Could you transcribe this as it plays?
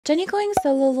Jennie going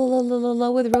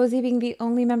solo with Rosie being the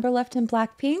only member left in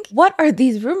BLACKPINK? What are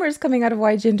these rumors coming out of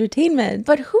YG Entertainment?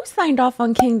 But who signed off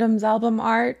on Kingdom's album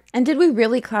art? And did we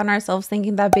really clown ourselves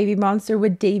thinking that BabyMonster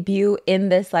would debut in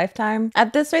this lifetime?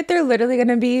 At this rate, they're literally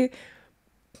gonna be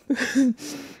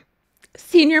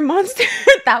Senior Monster.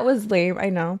 That was lame, I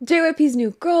know. JYP's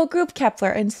new girl group,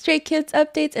 Kep1er and Stray Kids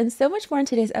updates, and so much more in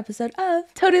today's episode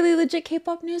of Totally Legit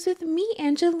K-pop News with me,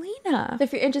 Angelina. So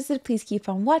if you're interested, please keep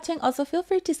on watching. Also, feel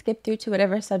free to skip through to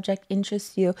whatever subject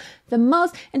interests you the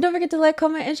most. And don't forget to like,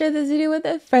 comment, and share this video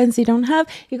with friends you don't have.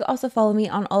 You can also follow me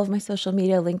on all of my social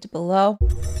media linked below.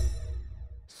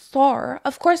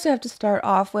 Of course, we have to start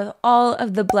off with all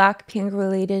of the BLACKPINK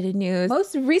related news.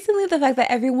 Most recently, the fact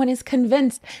that everyone is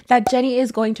convinced that Jennie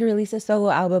is going to release a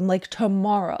solo album like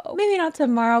tomorrow. Maybe not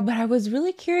tomorrow, but I was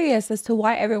really curious as to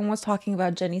why everyone was talking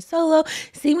about Jennie Solo,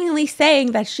 seemingly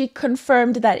saying that she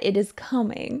confirmed that it is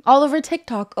coming. All over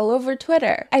TikTok, all over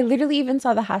Twitter. I literally even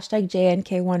saw the hashtag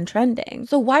JNK1 trending.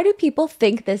 So why do people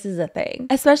think this is a thing?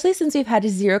 Especially since we've had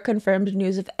zero confirmed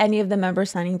news of any of the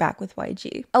members signing back with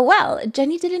YG. Oh well,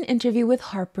 Jennie did an interview with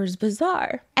Harper's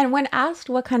Bazaar. And when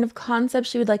asked what kind of concept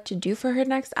she would like to do for her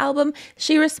next album,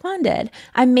 she responded,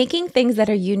 "I'm making things that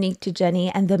are unique to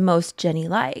Jennie and the most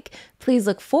Jennie-like. Please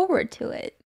look forward to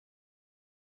it."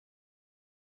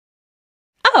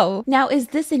 Oh, now is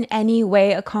this in any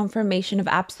way a confirmation of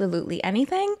absolutely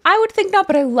anything? I would think not,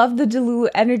 but I love the Delulu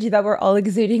energy that we're all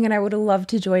exuding and I would love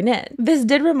to join in. This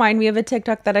did remind me of a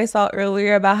TikTok that I saw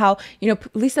earlier about how,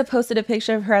 Lisa posted a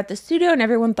picture of her at the studio and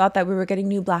everyone thought that we were getting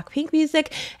new BLACKPINK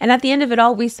music. And at the end of it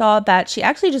all, we saw that she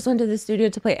actually just went to the studio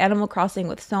to play Animal Crossing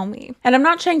with Somi. And I'm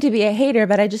not trying to be a hater,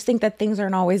 but I just think that things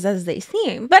aren't always as they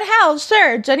seem. But hell,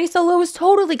 sure, Jennie Solo is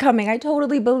totally coming. I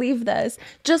totally believe this.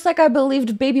 Just like I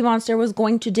believed BabyMonster was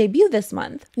going to debut this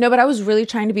month. No, but I was really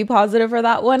trying to be positive for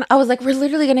that one. I was like, we're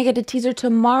literally gonna get a teaser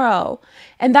tomorrow.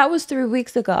 And that was 3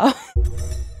 weeks ago.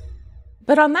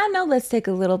 But on that note, let's take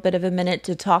a little bit of a minute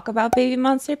to talk about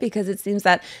BabyMonster because it seems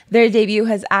that their debut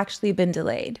has actually been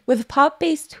delayed. With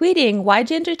Pop-based tweeting,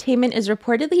 YG Entertainment is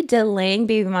reportedly delaying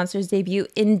BabyMonster's debut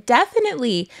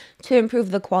indefinitely to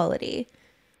improve the quality.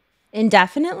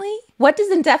 Indefinitely? What does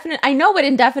indefinite? I know what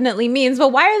indefinitely means,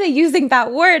 but why are they using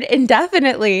that word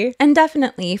indefinitely?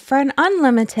 Indefinitely for an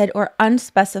unlimited or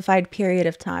unspecified period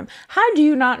of time. How do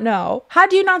you not know? How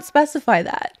do you not specify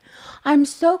that? I'm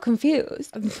so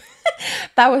confused.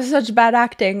 That was such bad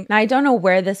acting. Now, I don't know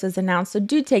where this was announced, so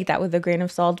do take that with a grain of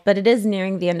salt, but it is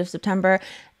nearing the end of September.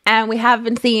 And we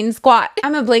haven't seen squat.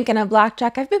 I'm a blink and a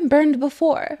blackjack. I've been burned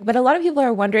before. But a lot of people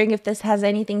are wondering if this has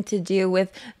anything to do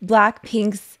with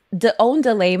BLACKPINK's own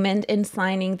delayment in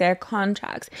signing their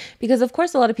contracts. Because of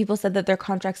course, a lot of people said that their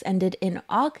contracts ended in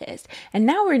August. And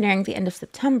now we're nearing the end of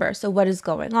September. So what is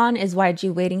going on? Is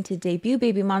YG waiting to debut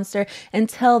BabyMonster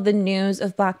until the news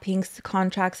of BLACKPINK's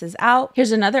contracts is out?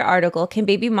 Here's another article. Can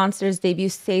BabyMonster's debut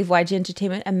save YG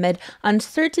Entertainment amid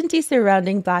uncertainty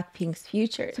surrounding BLACKPINK's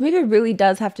future? So maybe it really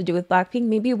does have to do with BLACKPINK.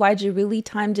 Maybe YG really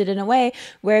timed it in a way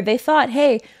where they thought,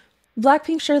 hey,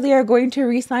 BLACKPINK surely are going to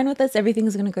re-sign with us.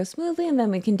 Everything's going to go smoothly and then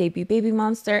we can debut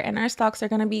BabyMonster and our stocks are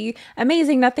going to be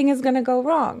amazing. Nothing is going to go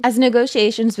wrong. As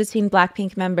negotiations between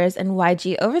BLACKPINK members and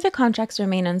YG over the contracts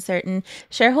remain uncertain,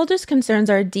 shareholders' concerns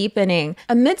are deepening.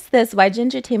 Amidst this, YG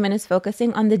Entertainment is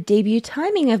focusing on the debut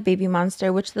timing of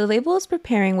BabyMonster, which the label is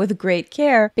preparing with great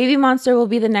care. BabyMonster will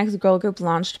be the next girl group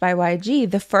launched by YG,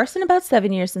 the first in about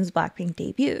 7 years since BLACKPINK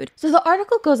debuted. So the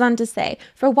article goes on to say,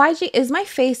 for YG, is my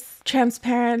face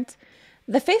transparent?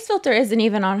 The face filter isn't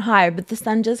even on high, but the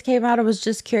sun just came out. I was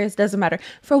just curious. Doesn't matter.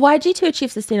 For YG to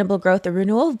achieve sustainable growth, the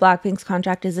renewal of BLACKPINK's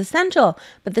contract is essential.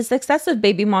 But the success of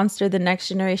BabyMonster, the next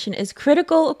generation, is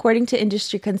critical according to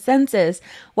industry consensus.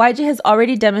 YG has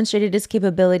already demonstrated its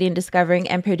capability in discovering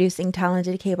and producing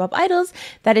talented K-pop idols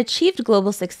that achieved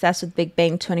global success with Big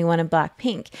Bang 21 and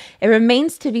BLACKPINK. It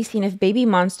remains to be seen if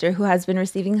BabyMonster, who has been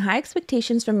receiving high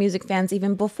expectations from music fans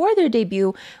even before their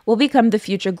debut, will become the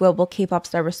future global K-pop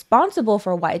star responsible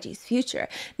for YG's future.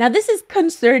 Now, this is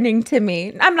concerning to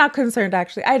me. I'm not concerned,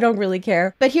 actually. I don't really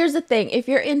care. But here's the thing. If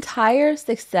your entire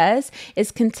success is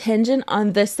contingent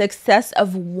on the success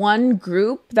of one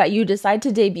group that you decide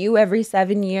to debut every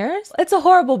 7 years, it's a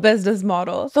horrible business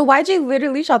model. So YG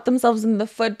literally shot themselves in the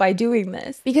foot by doing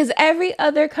this because every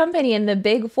other company in the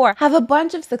big four have a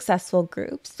bunch of successful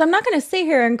groups. So I'm not going to sit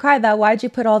here and cry that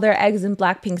YG put all their eggs in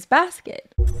BLACKPINK's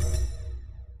basket.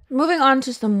 Moving on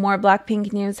to some more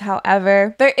Blackpink news,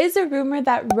 however, there is a rumor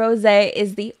that Rose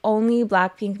is the only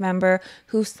Blackpink member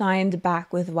who signed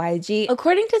back with YG,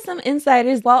 according to some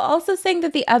insiders, while also saying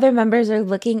that the other members are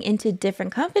looking into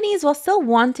different companies while still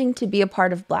wanting to be a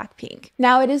part of Blackpink.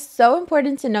 Now, it is so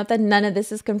important to note that none of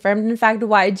this is confirmed. In fact,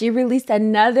 YG released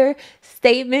another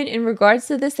statement in regards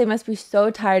to this. They must be so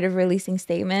tired of releasing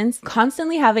statements,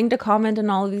 constantly having to comment on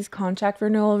all of these contract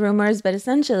renewal rumors, but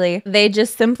essentially, they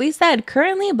just simply said,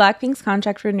 currently, Blackpink's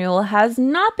contract renewal has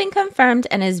not been confirmed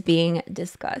and is being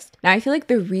discussed. Now, I feel like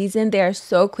the reason they are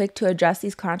so quick to address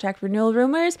these contract renewal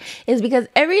rumors is because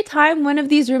every time one of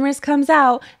these rumors comes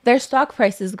out, their stock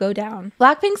prices go down.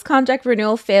 Blackpink's contract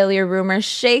renewal failure rumor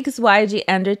shakes YG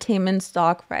Entertainment's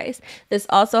stock price. This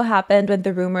also happened when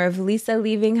the rumor of Lisa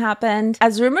leaving happened.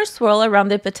 As rumors swirl around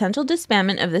the potential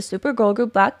disbandment of the supergirl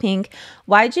group Blackpink,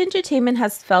 YG Entertainment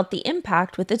has felt the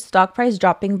impact with its stock price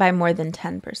dropping by more than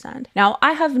 10%. Now,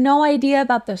 I have no idea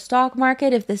about the stock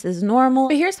market if this is normal,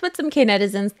 but here's what some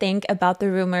K-Netizens think about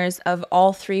the rumors of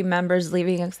all three members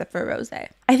leaving except for Rose.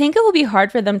 I think it will be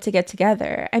hard for them to get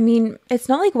together. I mean, it's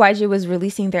not like YG was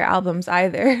releasing their albums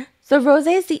either. So Rose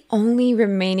is the only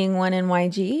remaining one in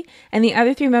YG, and the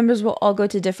other three members will all go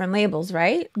to different labels,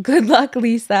 right? Good luck,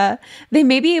 Lisa. They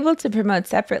may be able to promote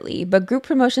separately, but group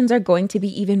promotions are going to be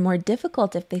even more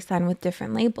difficult if they sign with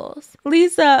different labels.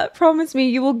 Lisa, promise me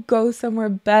you will go somewhere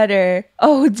better.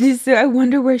 Oh, Jisoo, I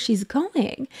wonder where she's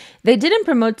going. They didn't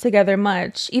promote together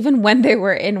much, even when they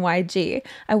were in YG.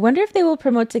 I wonder if they will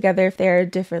promote together if they are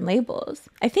different labels.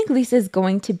 I think Lisa is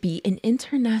going to be an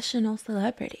international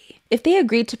celebrity. If they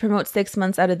agreed to promote 6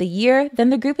 months out of the year, then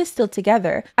the group is still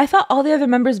together. I thought all the other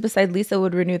members besides Lisa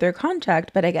would renew their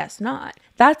contract, but I guess not.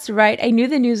 That's right, I knew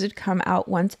the news would come out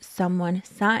once someone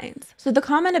signs. So the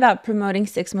comment about promoting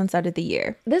 6 months out of the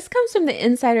year. This comes from the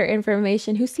insider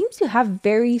information who seems to have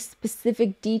very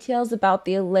specific details about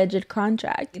the alleged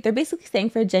contract. They're basically saying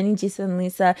for Jennie, Jisoo, and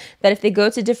Lisa that if they go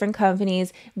to different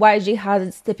companies, YG has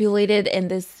it stipulated in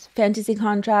this fantasy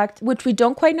contract, which we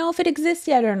don't quite know if it exists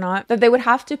yet or not, that they would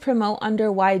have to promote under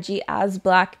YG as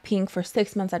Blackpink for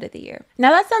 6 months out of the year.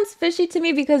 Now that sounds fishy to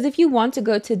me because if you want to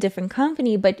go to a different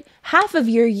company, but half of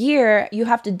your year you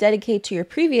have to dedicate to your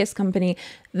previous company,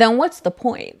 then what's the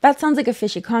point? That sounds like a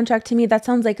fishy contract to me. That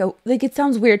sounds like it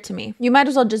sounds weird to me. You might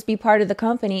as well just be part of the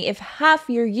company if half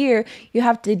your year you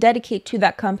have to dedicate to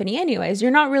that company anyways. You're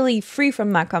not really free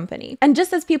from that company. And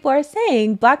just as people are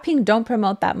saying, Blackpink don't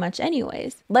promote that much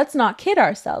anyways. Let's not kid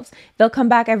ourselves. They'll come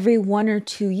back every 1 or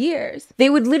 2 years. They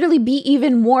would literally be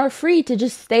even more free to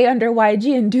just stay under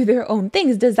YG and do their own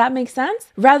things. Does that make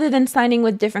sense? Rather than signing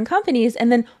with different companies and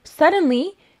then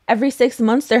suddenly every 6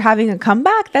 months they're having a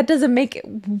comeback? That doesn't make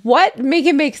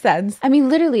it make sense. I mean,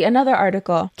 literally another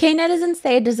article. K-Netizens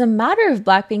say it doesn't matter if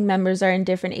Blackpink members are in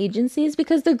different agencies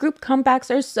because the group comebacks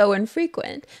are so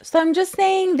infrequent. So I'm just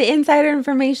saying the insider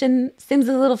information seems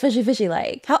a little fishy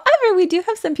like. However, we do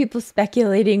have some people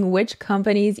speculating which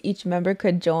companies each member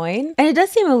could join. And it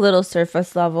does seem a little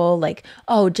surface level, like,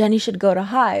 oh, Jennie should go to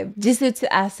HYBE. Jisoo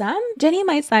to SM? Jennie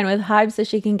might sign with HYBE so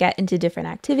she can get into different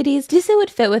activities. Jisoo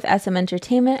would fit with SM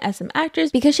Entertainment, SM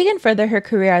Actors, because she can further her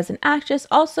career as an actress.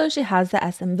 Also, she has the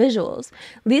SM visuals.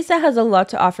 Lisa has a lot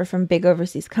to offer from big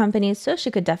overseas companies, so she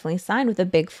could definitely sign with a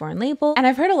big foreign label. And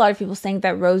I've heard a lot of people saying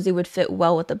that Rosie would fit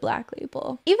well with the Black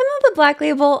label. Even though the Black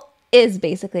label is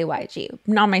basically YG,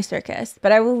 not my circus.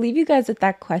 But I will leave you guys with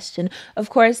that question. Of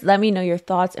course, let me know your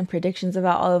thoughts and predictions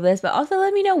about all of this, but also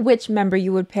let me know which member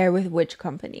you would pair with which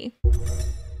company.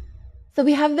 So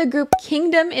we have the group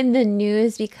Kingdom in the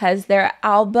news because their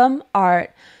album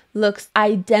art looks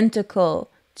identical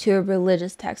to a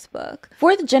religious textbook.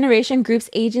 Fourth generation group's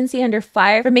agency under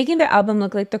fire for making their album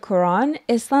look like the Quran,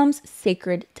 Islam's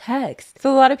sacred text.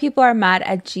 So a lot of people are mad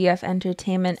at GF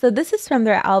Entertainment. So this is from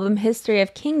their album History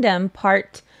of Kingdom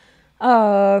part.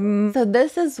 So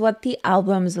this is what the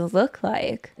albums look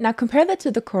like. Now compare that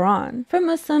to the Quran. For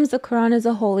Muslims, the Quran is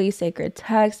a holy sacred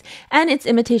text, and its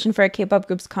imitation for a K-pop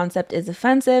group's concept is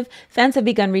offensive. Fans have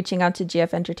begun reaching out to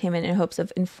GF Entertainment in hopes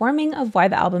of informing of why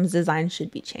the album's design should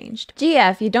be changed.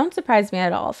 GF, you don't surprise me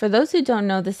at all. For those who don't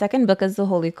know, the second book is the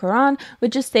Holy Quran,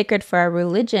 which is sacred for our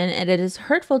religion, and it is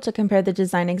hurtful to compare the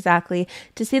design exactly.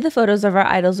 To see the photos of our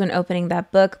idols when opening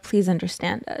that book, please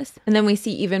understand us. And then we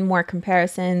see even more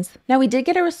comparisons. Now, we did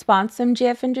get a response from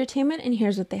GF Entertainment, and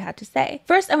here's what they had to say.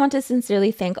 First, I want to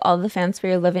sincerely thank all the fans for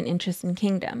your love and interest in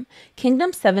Kingdom.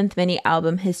 Kingdom's 7th mini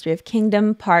album, History of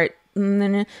Kingdom, Part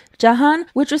Jahan,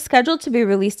 which was scheduled to be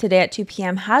released today at 2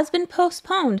 p.m., has been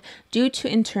postponed due to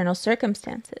internal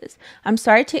circumstances. I'm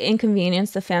sorry to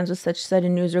inconvenience the fans with such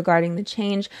sudden news regarding the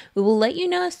change. We will let you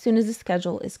know as soon as the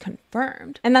schedule is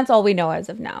confirmed. And that's all we know as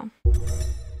of now.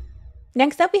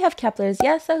 Next up, we have Kep1er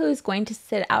Yeseo, who is going to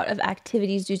sit out of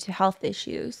activities due to health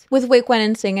issues. With Wake1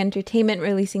 and Swing Entertainment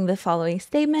releasing the following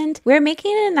statement, we're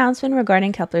making an announcement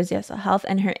regarding Kep1er Yeseo Health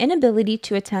and her inability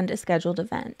to attend a scheduled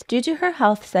event. Due to her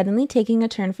health suddenly taking a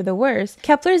turn for the worse,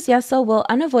 Kep1er Yeseo will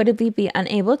unavoidably be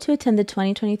unable to attend the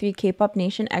 2023 K-Pop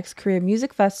Nation X Korea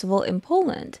Music Festival in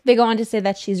Poland. They go on to say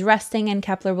that she's resting and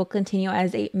Kep1er will continue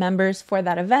as 8 members for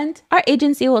that event. Our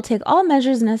agency will take all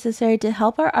measures necessary to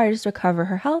help our artist recover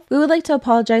her health. We would like to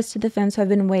apologize to the fans who have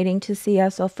been waiting to see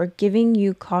Yeseo for giving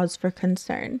you cause for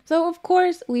concern. So of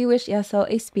course, we wish Yeseo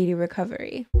a speedy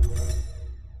recovery.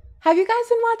 Have you guys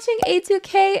been watching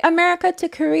A2K America to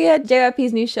Korea,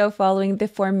 JYP's new show following the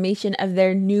formation of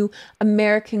their new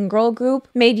American girl group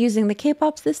made using the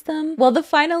K-pop system? Well, the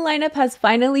final lineup has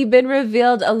finally been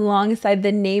revealed alongside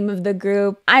the name of the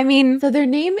group. So their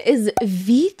name is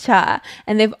Vita,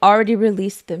 and they've already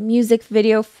released the music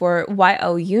video for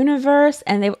YO Universe,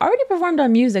 and they've already performed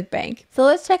on Music Bank. So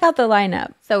let's check out the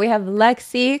lineup. So we have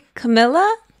Lexi,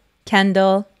 Camilla,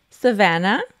 Kendall,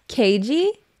 Savannah, KG,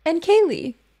 and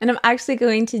Kaylee. And I'm actually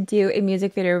going to do a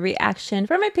music video reaction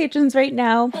for my patrons right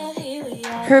now.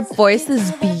 Her voice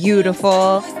is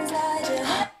beautiful.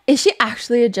 Is she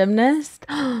actually a gymnast?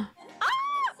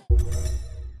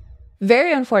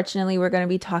 Very unfortunately, we're going to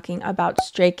be talking about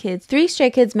Stray Kids. 3 Stray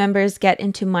Kids members get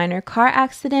into minor car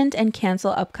accident and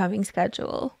cancel upcoming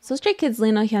schedule. So Stray Kids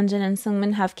Lino, Hyunjin, and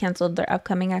Seungmin have canceled their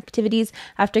upcoming activities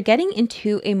after getting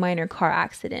into a minor car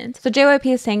accident. So JYP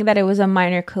is saying that it was a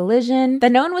minor collision,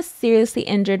 that no one was seriously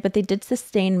injured, but they did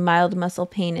sustain mild muscle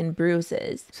pain and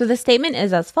bruises. So the statement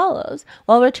is as follows.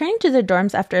 While returning to their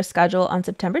dorms after a schedule on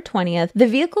September 20th, the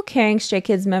vehicle carrying Stray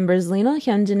Kids members Lino,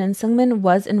 Hyunjin, and Seungmin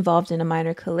was involved in a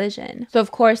minor collision. So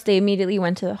of course, they immediately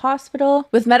went to the hospital,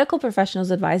 with medical professionals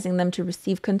advising them to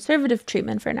receive conservative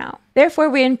treatment for now. Therefore,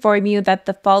 we inform you that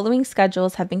the following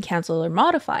schedules have been cancelled or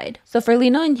modified. So for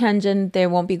Lino and Hyunjin, they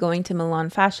won't be going to Milan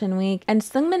Fashion Week, and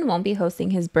Seungmin won't be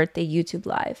hosting his birthday YouTube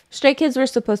live. Stray Kids were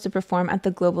supposed to perform at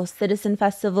the Global Citizen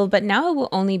Festival, but now it will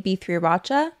only be 3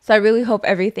 Racha. So I really hope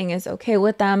everything is okay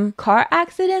with them. Car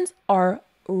accidents are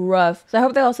rough, so I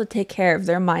hope they also take care of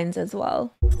their minds as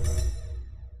well.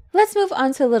 Let's move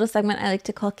on to a little segment I like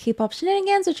to call Kpop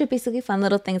Shenanigans, which are basically fun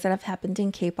little things that have happened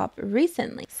in K-pop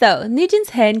recently. So,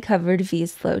 Nugent's Head covered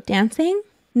V's Slow Dancing.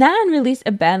 Nan released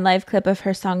a band live clip of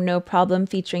her song No Problem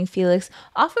featuring Felix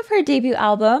off of her debut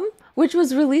album, which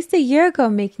was released a year ago,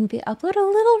 making the upload a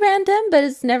little random, but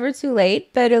it's never too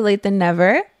late. Better late than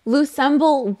never.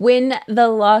 Lucemble win the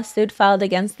lawsuit filed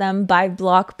against them by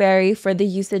Blockberry for the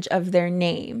usage of their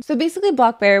name. So basically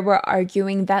Blockberry were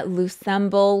arguing that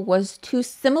Lucemble was too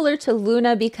similar to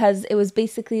Luna because it was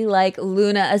basically like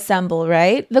Luna Assemble,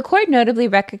 right? The court notably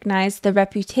recognized the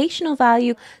reputational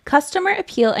value, customer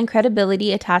appeal, and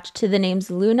credibility attached to the names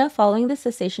Luna following the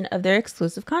cessation of their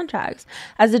exclusive contracts.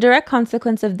 As a direct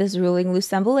consequence of this ruling,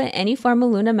 Lucemble and any former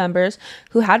Luna members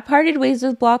who had parted ways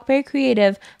with Blockberry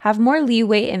Creative have more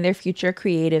leeway in their future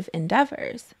creative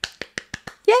endeavors.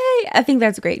 Yay! I think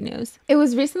that's great news. It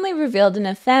was recently revealed in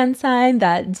a fan sign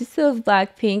that Jisoo of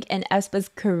BLACKPINK and aespa's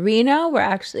Karina were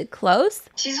actually close.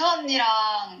 지수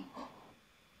언니랑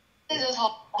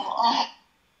해줘서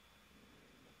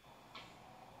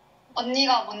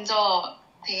언니가 먼저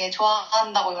되게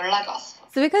좋아한다고 연락이 왔어.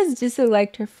 So because Jisoo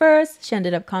liked her first, she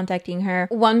ended up contacting her.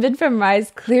 Wonbin from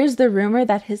Rise clears the rumor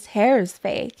that his hair is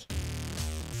fake.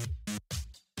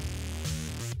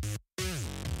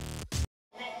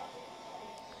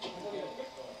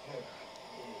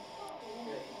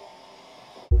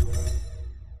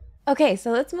 Okay,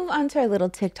 so let's move on to our little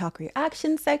TikTok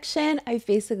reaction section. I've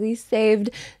basically saved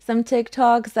some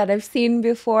TikToks that I've seen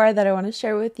before that I want to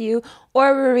share with you,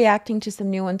 or we're reacting to some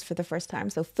new ones for the first time.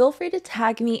 So feel free to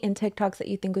tag me in TikToks that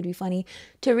you think would be funny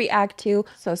to react to.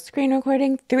 So screen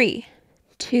recording, 3,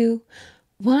 2,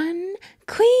 1,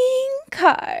 Queen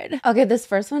card. Okay, this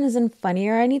first one isn't funny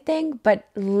or anything, but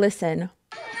listen.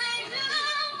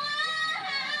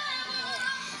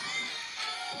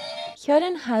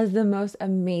 Hyorin has the most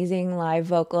amazing live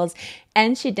vocals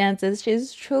and she dances.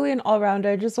 She's truly an all-rounder.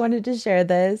 I just wanted to share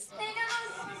this.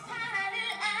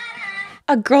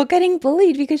 A girl getting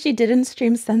bullied because she didn't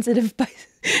stream sensitive by...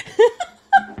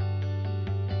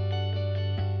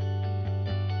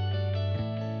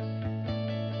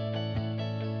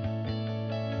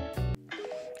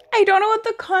 I I don't know what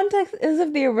the context is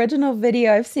of the original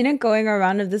video. I've seen it going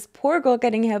around of this poor girl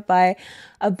getting hit by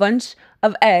a bunch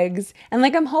of eggs. And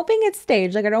like, I'm hoping it's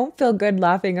staged. Like, I don't feel good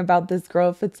laughing about this girl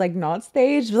if it's like not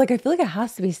staged. But like, I feel like it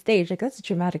has to be staged. Like, that's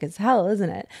dramatic as hell, isn't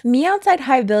it? Me outside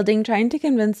high building trying to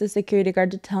convince the security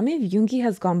guard to tell me if Yoongi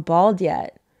has gone bald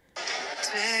yet.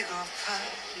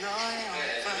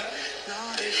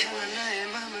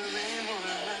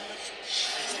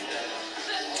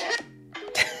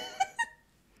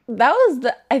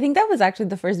 I think that was actually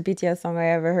the first BTS song I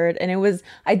ever heard. And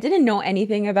I didn't know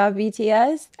anything about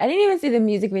BTS. I didn't even see the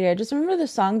music video. I just remember the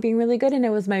song being really good and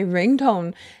it was my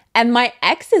ringtone. And my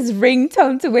ex's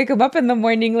ringtone to wake him up in the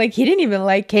morning. Like, he didn't even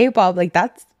like K-pop. Like,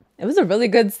 it was a really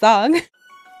good song.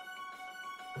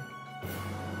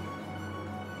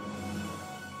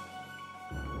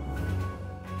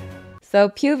 So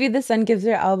POV the sun gives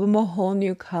your album a whole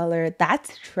new color.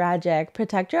 That's tragic.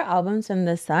 Protect your albums from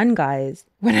the sun, guys.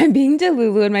 When I'm being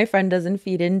Delulu and my friend doesn't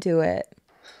feed into it.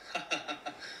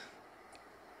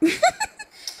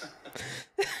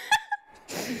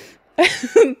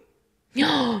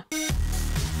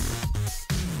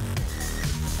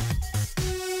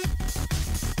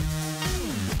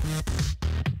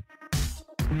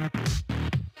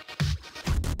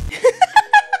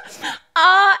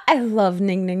 I love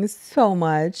Ning Ning so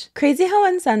much. Crazy how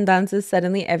when Sun dances,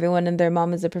 suddenly everyone and their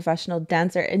mom is a professional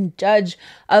dancer and judge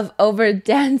of over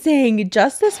dancing.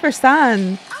 Justice for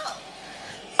Sun.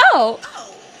 Oh.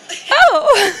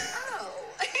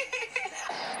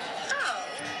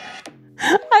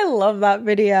 I love that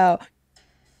video.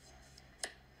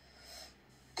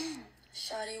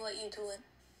 Shawty, what you doing?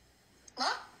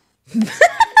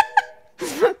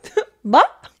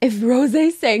 What? If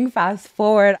Rose sang Fast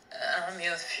Forward. I'm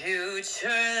your future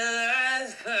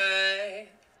lover.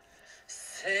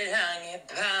 사랑의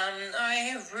밤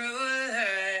너의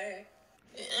ruler.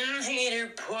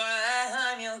 인희를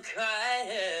포함하며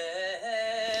가해.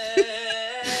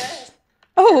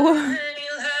 Oh. How many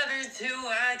lovers do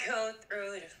I go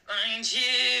through to find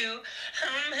you?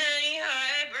 How many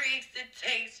heartbreaks it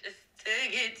takes just to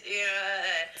get to your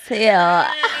head? Yeah.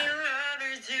 How many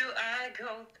lovers do I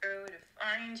go through to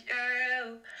find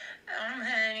you? How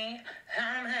many?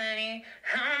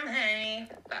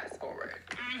 Fast forward.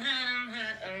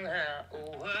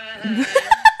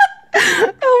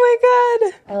 Oh my god.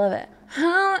 I love it.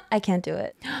 I can't do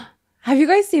it. Have you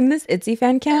guys seen this ITZY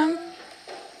fan cam?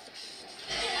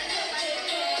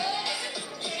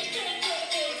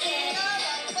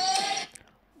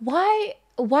 Why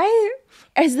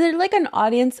is there like an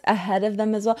audience ahead of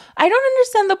them as well? I don't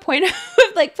understand the point of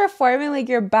like performing like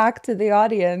your back to the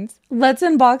audience. Let's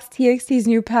unbox TXT's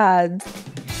new pads.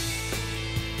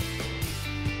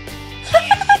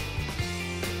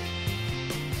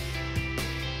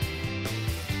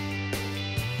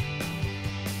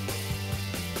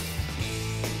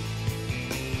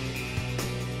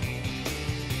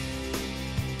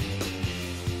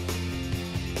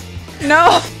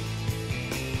 No.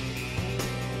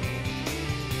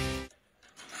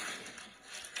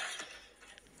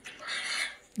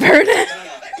 Burn it.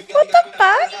 What the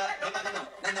fuck?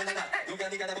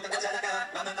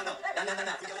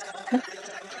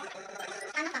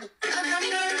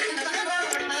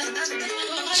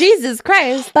 Jesus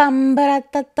Christ.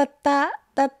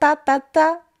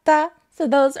 So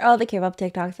those are all the K-pop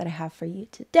TikToks that I have for you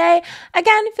today.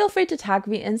 Again, feel free to tag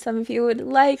me in some if you would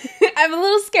like. I'm a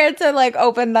little scared to like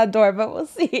open that door, but we'll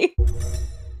see.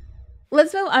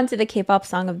 Let's move on to the K-pop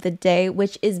song of the day,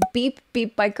 which is Beep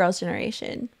Beep by Girls'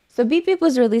 Generation. So Beep Beep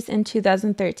was released in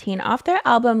 2013 off their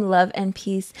album Love and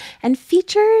Peace and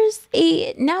features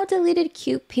a now deleted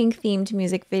cute pink themed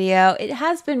music video. It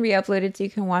has been re-uploaded so you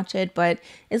can watch it, but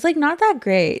it's like not that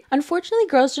great. Unfortunately,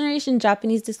 Girls' Generation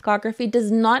Japanese discography does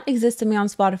not exist to me on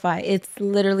Spotify. It's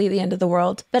literally the end of the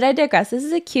world. But I digress. This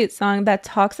is a cute song that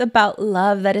talks about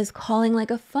love that is calling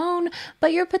like a phone,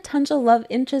 but your potential love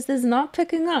interest is not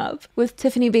picking up. With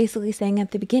Tiffany basically saying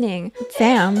at the beginning,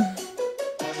 Sam,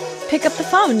 pick up the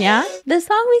phone, yeah? This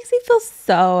song makes me feel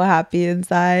so happy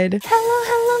inside. Hello,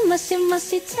 hello, mushy,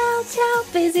 mushy, ciao, ciao,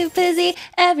 busy, busy.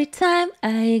 Every time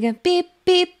I get beep,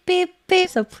 beep, beep, beep.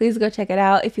 So please go check it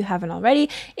out if you haven't already.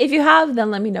 If you have,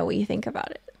 then let me know what you think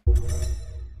about it.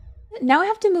 Now I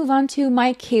have to move on to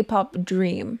my K-pop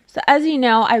dream. So as you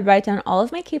know, I write down all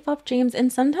of my K-pop dreams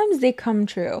and sometimes they come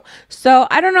true. So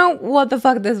I don't know what the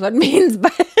fuck this one means,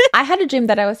 but I had a dream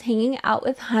that I was hanging out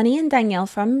with Honey and Danielle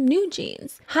from New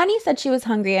Jeans. Honey said she was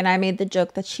hungry and I made the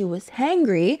joke that she was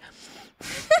hangry.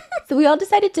 So we all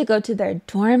decided to go to their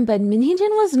dorm, but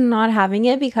Minheejin was not having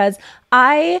it because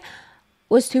I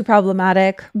was too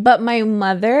problematic. But my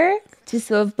mother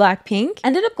Jisoo of BLACKPINK,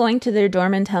 ended up going to their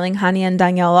dorm and telling Hani and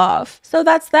Danielle off. So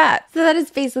that's that. So that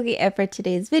is basically it for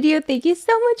today's video. Thank you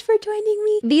so much for joining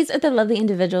me. These are the lovely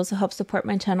individuals who help support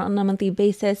my channel on a monthly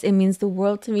basis. It means the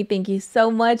world to me. Thank you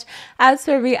so much. As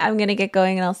for me, I'm gonna get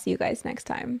going and I'll see you guys next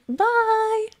time.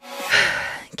 Bye.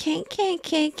 Cake.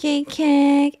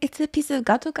 It's a piece of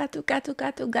gato.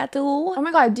 Oh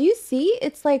my god, do you see?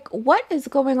 It's like, what is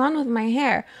going on with my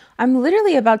hair? I'm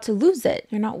literally about to lose it.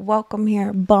 You're not welcome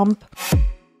here, bump.